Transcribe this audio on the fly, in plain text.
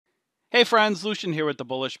Hey friends, Lucian here with the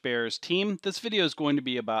Bullish Bears team. This video is going to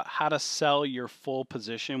be about how to sell your full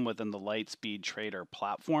position within the Lightspeed Trader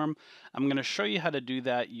platform. I'm going to show you how to do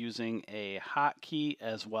that using a hotkey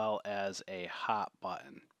as well as a hot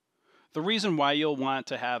button. The reason why you'll want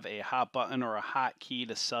to have a hot button or a hot key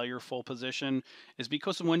to sell your full position is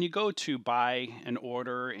because when you go to buy an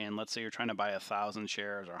order, and let's say you're trying to buy 1,000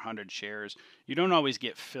 shares or 100 shares, you don't always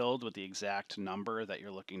get filled with the exact number that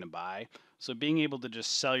you're looking to buy. So being able to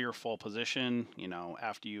just sell your full position,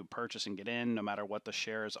 after you purchase and get in, no matter what the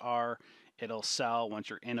shares are, it'll sell once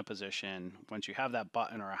you're in a position. Once you have that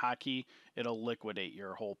button or a hotkey, it'll liquidate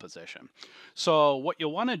your whole position. So what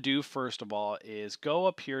you'll want to do first of all is go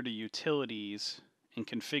up here to Utilities and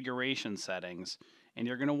Configuration Settings, and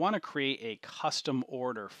you're going to want to create a custom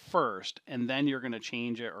order first, and then you're going to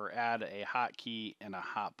change it or add a hotkey and a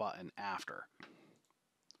hot button after.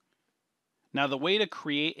 Now the way to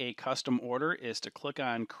create a custom order is to click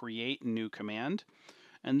on Create New Command,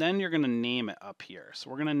 and then you're going to name it up here. So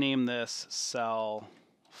we're going to name this Sell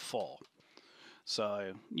Full.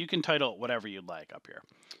 So you can title it whatever you'd like up here.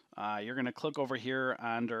 You're going to click over here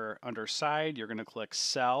under Side. You're going to click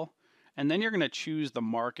Sell, and then you're going to choose the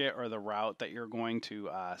market or the route that you're going to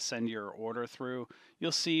send your order through.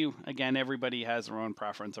 You'll see, again, everybody has their own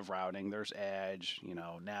preference of routing. There's Edge,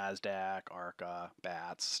 NASDAQ, ARCA,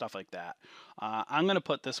 BATS, stuff like that. I'm going to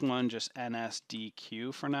put this one just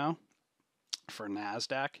NSDQ for now. For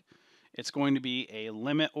NASDAQ, it's going to be a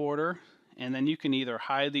limit order, and then you can either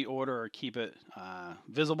hide the order or keep it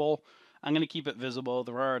visible. I'm going to keep it visible.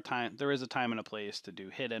 There is a time and a place to do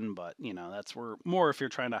hidden, but that's more if you're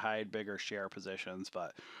trying to hide bigger share positions.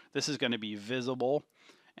 But this is going to be visible,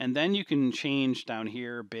 and then you can change down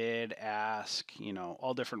here bid, ask,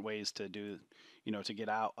 all different ways to do. To get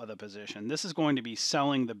out of the position. This is going to be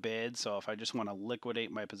selling the bid. So if I just want to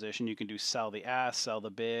liquidate my position, you can do sell the ask, sell the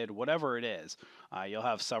bid, whatever it is. You'll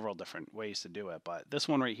have several different ways to do it, but this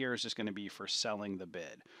one right here is just going to be for selling the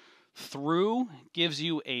bid. Through gives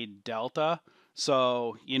you a delta.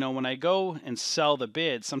 So, when I go and sell the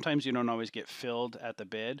bid, sometimes you don't always get filled at the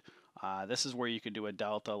bid. This is where you could do a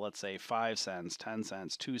delta, let's say 5 cents, 10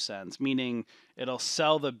 cents, 2 cents, meaning it'll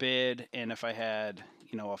sell the bid, and if I had,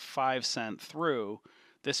 a 5 cent through,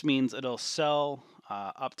 this means it'll sell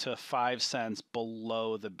up to 5 cents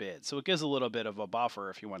below the bid. So it gives a little bit of a buffer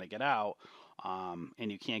if you want to get out,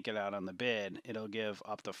 and you can't get out on the bid, it'll give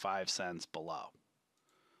up to 5 cents below.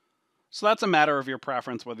 So that's a matter of your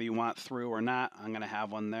preference, whether you want through or not. I'm going to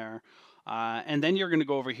have one there. And then you're going to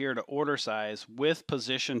go over here to order size with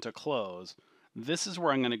position to close. This is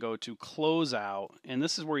where I'm going to go to close out, and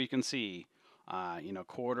this is where you can see,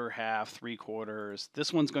 quarter, half, 3/4.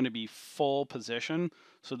 This one's going to be full position.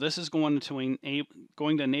 So this is going to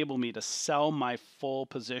enable me to sell my full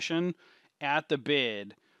position at the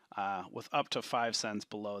bid with up to 5 cents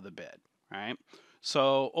below the bid. Right?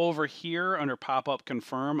 So over here under pop-up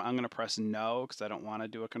confirm, I'm going to press no because I don't want to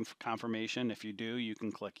do a confirmation. If you do, you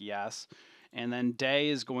can click yes. And then day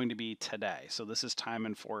is going to be today. So this is time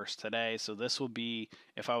in force today. So this will be,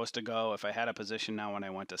 if I had a position now when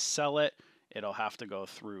I went to sell it, it'll have to go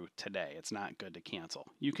through today. It's not good to cancel.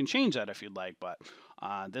 You can change that if you'd like, but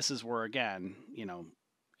this is where, again,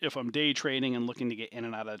 if I'm day trading and looking to get in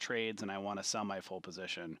and out of trades and I want to sell my full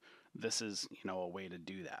position, this is, a way to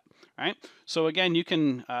do that. All right. So again, you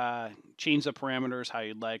can change the parameters how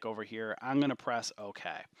you'd like over here. I'm going to press OK.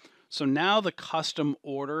 So now the custom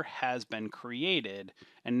order has been created,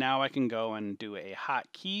 and now I can go and do a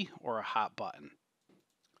hotkey or a hot button.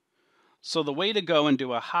 So the way to go and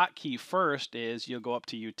do a hotkey first is you'll go up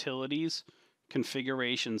to Utilities,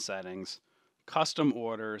 Configuration Settings, Custom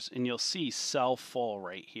Orders, and you'll see Sell Full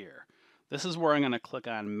right here. This is where I'm going to click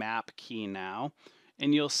on Map Key now.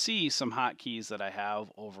 And you'll see some hotkeys that I have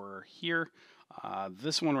over here.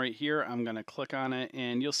 This one right here, I'm going to click on it,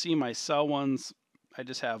 and you'll see my sell ones. I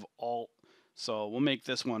just have Alt, so we'll make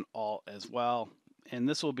this one Alt as well. And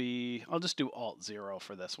this will be, I'll just do Alt 0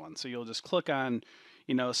 for this one. So you'll just click on,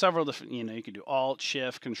 several different, you can do Alt,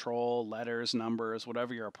 Shift, Control, letters, numbers,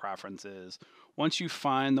 whatever your preference is. Once you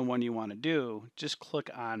find the one you want to do, just click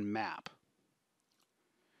on Map.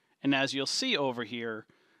 And as you'll see over here,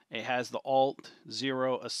 it has the Alt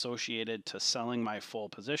 0 associated to selling my full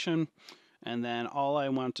position. And then all I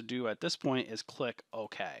want to do at this point is click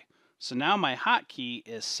OK. So now my hotkey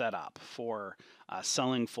is set up for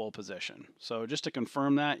selling full position. So just to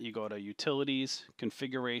confirm that, you go to Utilities,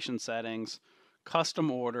 Configuration Settings,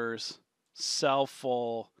 Custom Orders, Sell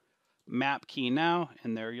Full, Map Key now,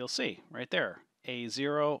 and there you'll see right there,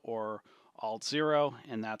 A0 or Alt 0,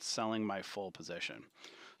 and that's selling my full position.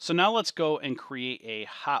 So now let's go and create a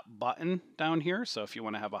hot button down here. So if you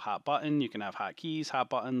want to have a hot button, you can have hotkeys, hot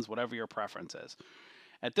buttons, whatever your preference is.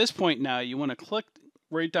 At this point now, you want to click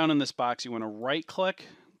right down in this box. You want to right click,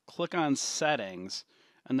 click on settings,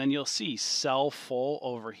 and then you'll see cell full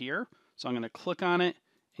over here. So I'm going to click on it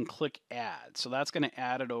and click add. So that's going to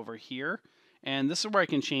add it over here. And this is where I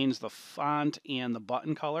can change the font and the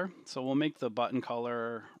button color. So we'll make the button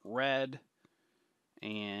color red,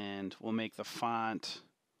 and we'll make the font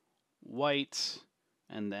white,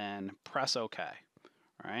 and then press OK.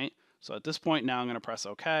 All right. So at this point now I'm going to press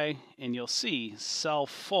OK, and you'll see cell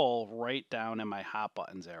full right down in my hot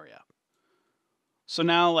buttons area. So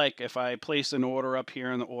now, like if I placed an order up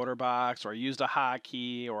here in the order box, or I used a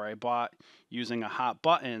hotkey, or I bought using a hot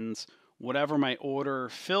buttons, whatever my order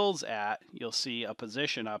fills at, you'll see a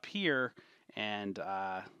position up here. And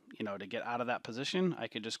to get out of that position, I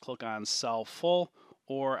could just click on cell full,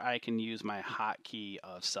 or I can use my hotkey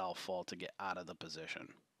of cell full to get out of the position.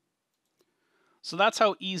 So that's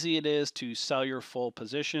how easy it is to sell your full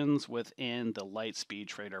positions within the Lightspeed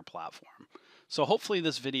Trader platform. So hopefully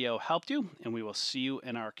this video helped you, and we will see you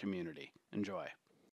in our community. Enjoy.